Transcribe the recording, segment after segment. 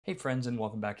Hey friends, and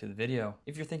welcome back to the video.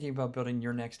 If you're thinking about building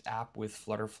your next app with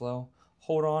Flutterflow,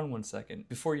 hold on one second.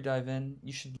 Before you dive in,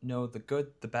 you should know the good,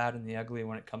 the bad, and the ugly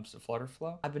when it comes to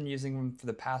Flutterflow. I've been using them for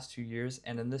the past 2 years,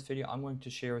 and in this video, I'm going to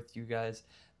share with you guys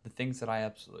the things that I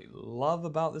absolutely love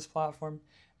about this platform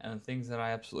and the things that I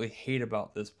absolutely hate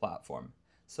about this platform.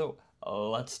 So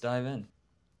let's dive in.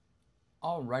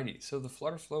 Alrighty, so the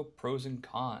Flutterflow pros and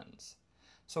cons.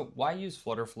 So why use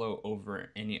Flutterflow over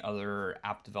any other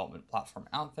app development platform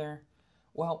out there?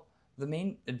 Well, the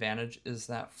main advantage is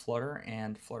that Flutter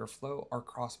and Flutterflow are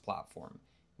cross-platform,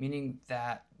 meaning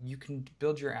that you can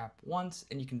build your app once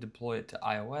and you can deploy it to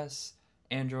iOS,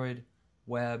 Android,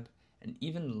 web, and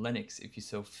even Linux if you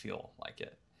so feel like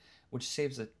it, which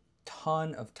saves a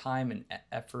ton of time and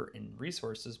effort and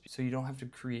resources so you don't have to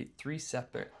create 3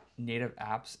 separate native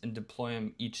apps and deploy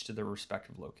them each to their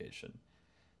respective location.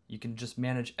 You can just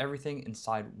manage everything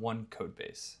inside one code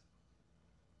base.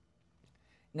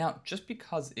 Now, just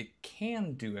because it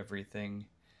can do everything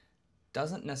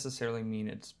doesn't necessarily mean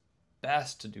it's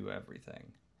best to do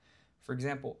everything. For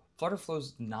example,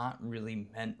 Flutterflow's not really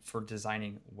meant for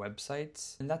designing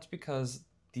websites, and that's because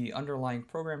the underlying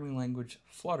programming language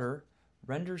Flutter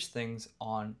renders things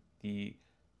on the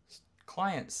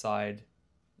client side,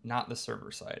 not the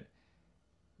server side.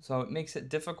 So it makes it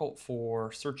difficult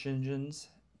for search engines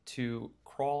to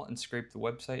crawl and scrape the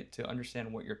website to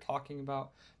understand what you're talking about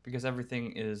because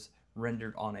everything is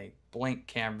rendered on a blank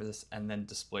canvas and then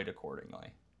displayed accordingly.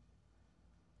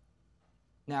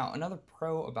 Now, another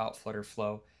pro about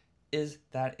Flutterflow is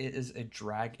that it is a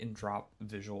drag and drop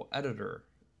visual editor.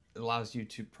 It allows you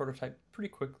to prototype pretty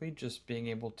quickly, just being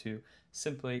able to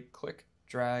simply click,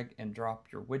 drag, and drop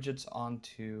your widgets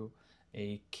onto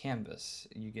a canvas.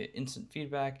 You get instant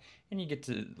feedback and you get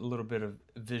to a little bit of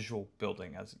visual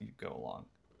building as you go along.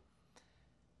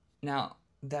 Now,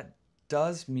 that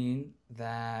does mean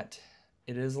that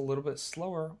it is a little bit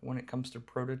slower when it comes to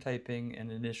prototyping an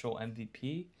initial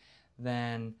MVP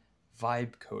than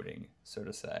vibe coding, so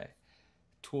to say.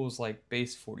 Tools like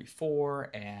Base 44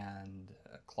 and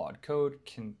Claude Code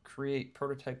can create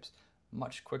prototypes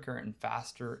much quicker and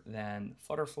faster than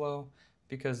Flutterflow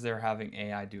because they're having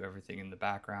AI do everything in the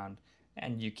background,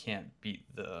 and you can't beat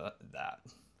that.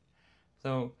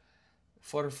 So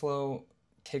Flutterflow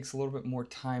takes a little bit more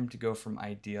time to go from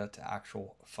idea to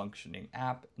actual functioning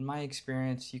app. In my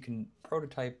experience, you can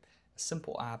prototype a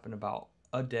simple app in about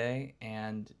a day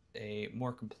and a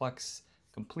more complex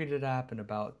completed app in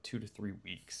about 2 to 3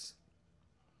 weeks.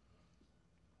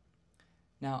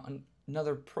 Now,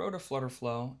 another pro to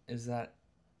Flutterflow is that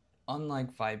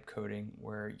unlike vibe coding,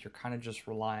 where you're kind of just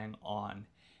relying on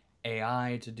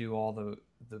AI to do all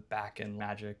the back-end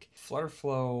magic,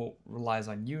 Flutterflow relies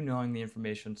on you knowing the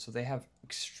information, so they have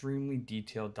extremely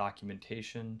detailed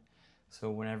documentation.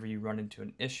 So whenever you run into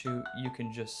an issue, you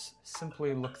can just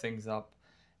simply look things up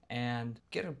and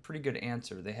get a pretty good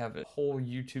answer. They have a whole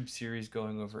YouTube series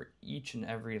going over each and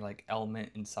every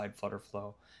element inside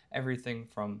Flutterflow, everything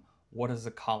from what is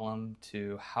a column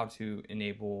to how to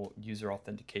enable user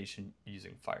authentication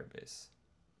using Firebase.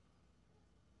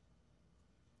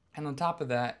 And on top of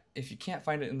that, if you can't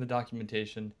find it in the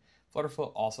documentation,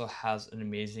 Flutterflow also has an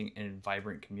amazing and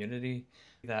vibrant community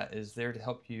that is there to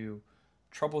help you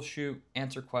troubleshoot,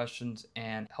 answer questions,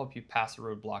 and help you pass a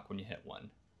roadblock when you hit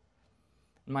one.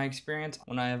 In my experience,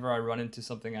 whenever I run into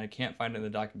something I can't find in the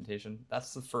documentation,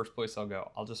 that's the first place I'll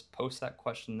go. I'll just post that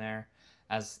question there,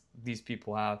 as these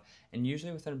people have, and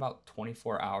usually within about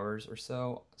 24 hours or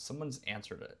so, someone's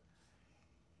answered it.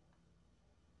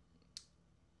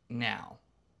 Now,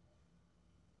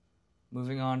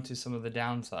 moving on to some of the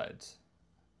downsides.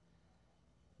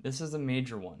 This is a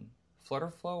major one.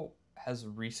 Flutterflow has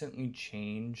recently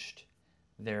changed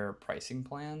their pricing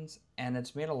plans, and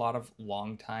it's made a lot of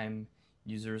longtime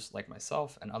users like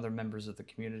myself and other members of the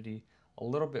community a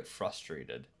little bit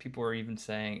frustrated. People are even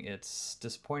saying it's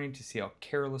disappointing to see how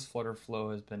careless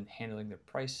Flutterflow has been handling their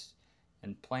price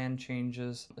and plan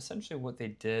changes. Essentially what they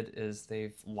did is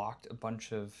they've locked a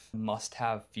bunch of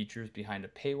must-have features behind a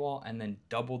paywall and then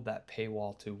doubled that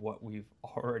paywall to what we've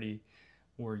already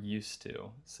were used to.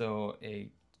 So a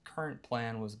current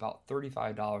plan was about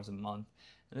 $35 a month,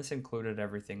 and this included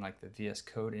everything like the VS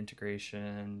Code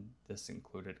integration, this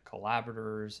included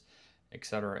collaborators,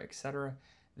 etc., etc.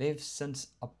 They've since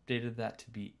updated that to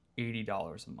be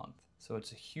 $80 a month. So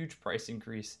it's a huge price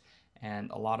increase, and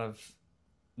a lot of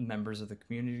members of the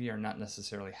community are not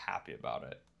necessarily happy about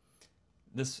it.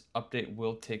 This update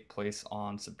will take place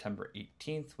on September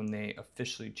 18th when they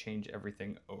officially change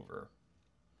everything over.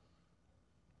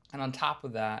 And on top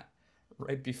of that,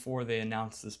 right before they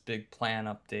announced this big plan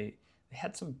update, they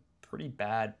had some pretty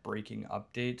bad breaking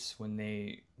updates when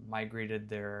they migrated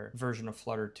their version of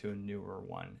Flutter to a newer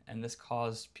one. And this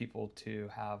caused people to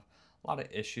have a lot of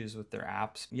issues with their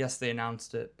apps. Yes, they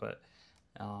announced it, but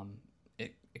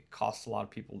it costs a lot of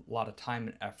people a lot of time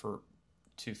and effort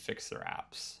to fix their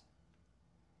apps.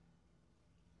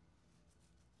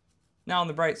 Now on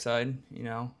the bright side,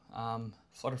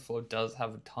 Flutterflow does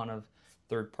have a ton of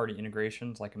third-party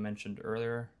integrations, like I mentioned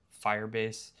earlier.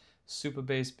 Firebase,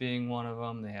 Supabase being one of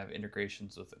them. They have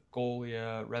integrations with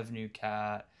Golia,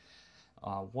 RevenueCat,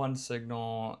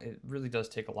 OneSignal. It really does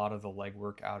take a lot of the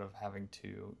legwork out of having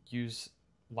to use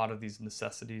a lot of these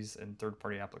necessities in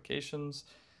third-party applications,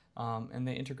 and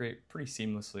they integrate pretty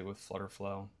seamlessly with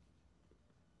Flutterflow.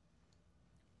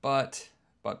 But,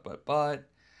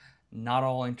 not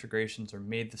all integrations are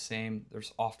made the same.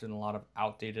 There's often a lot of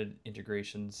outdated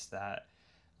integrations that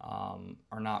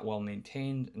are not well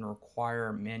maintained and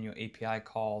require manual API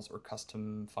calls or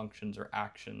custom functions or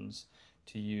actions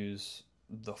to use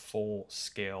the full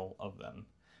scale of them.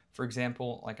 For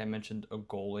example, like I mentioned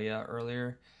Golia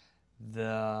earlier,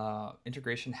 the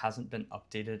integration hasn't been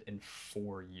updated in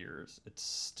 4 years. It's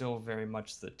still very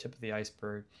much the tip of the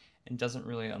iceberg and doesn't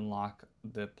really unlock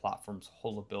the platform's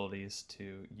whole abilities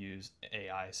to use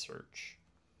AI search.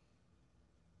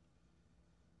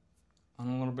 On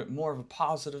a little bit more of a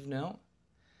positive note,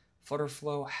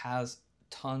 Flutterflow has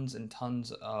tons and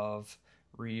tons of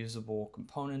reusable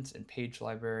components and page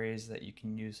libraries that you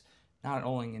can use not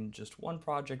only in just one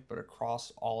project, but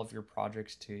across all of your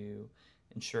projects to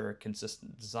ensure a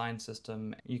consistent design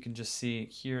system. You can just see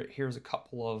here's a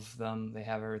couple of them. They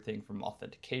have everything from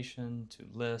authentication to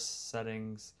lists,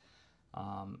 settings,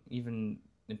 even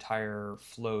entire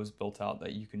flows built out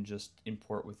that you can just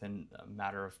import within a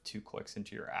matter of 2 clicks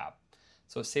into your app.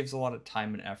 So it saves a lot of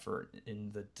time and effort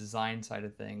in the design side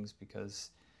of things because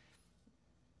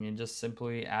you just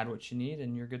simply add what you need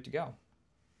and you're good to go.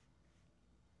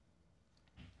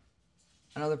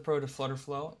 Another pro to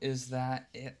Flutterflow is that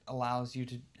it allows you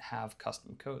to have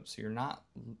custom code. So you're not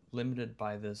limited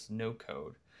by this no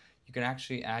code. You can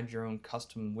actually add your own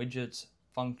custom widgets,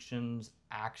 functions,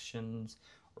 actions,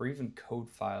 or even code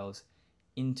files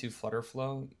into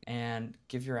Flutterflow and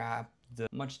give your app the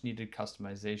much needed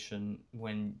customization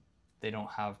when they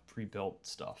don't have pre-built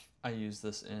stuff. I use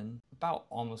this in about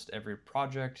almost every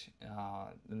project.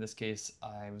 In this case,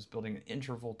 I was building an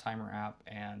interval timer app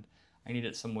and I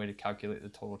needed some way to calculate the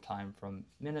total time from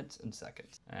minutes and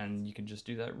seconds. And you can just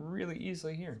do that really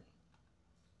easily here.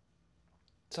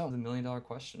 So the $1 million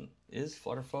question, is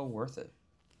Flutterflow worth it?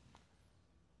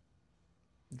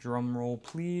 Drum roll,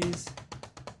 please.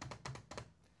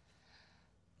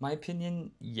 My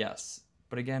opinion, yes.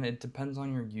 But again, it depends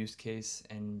on your use case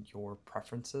and your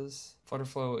preferences.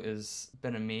 Flutterflow has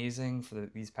been amazing for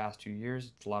these past 2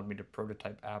 years. It's allowed me to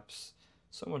prototype apps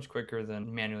so much quicker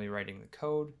than manually writing the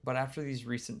code. But after these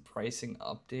recent pricing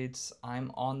updates, I'm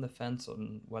on the fence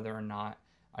on whether or not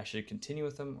I should continue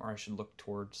with them or I should look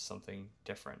towards something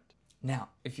different. Now,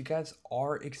 if you guys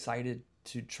are excited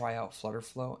to try out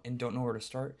Flutterflow and don't know where to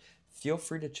start, feel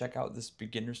free to check out this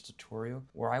beginner's tutorial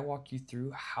where I walk you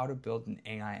through how to build an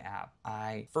AI app.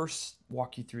 I first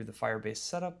walk you through the Firebase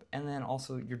setup and then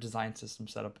also your design system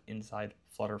setup inside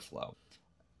Flutterflow.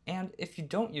 And if you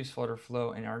don't use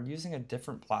Flutterflow and are using a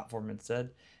different platform instead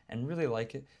and really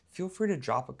like it, feel free to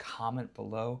drop a comment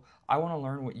below. I want to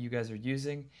learn what you guys are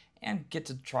using and get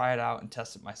to try it out and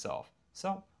test it myself.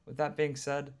 So with that being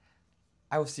said,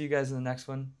 I will see you guys in the next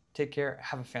one. Take care.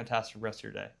 Have a fantastic rest of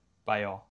your day. Bye, y'all.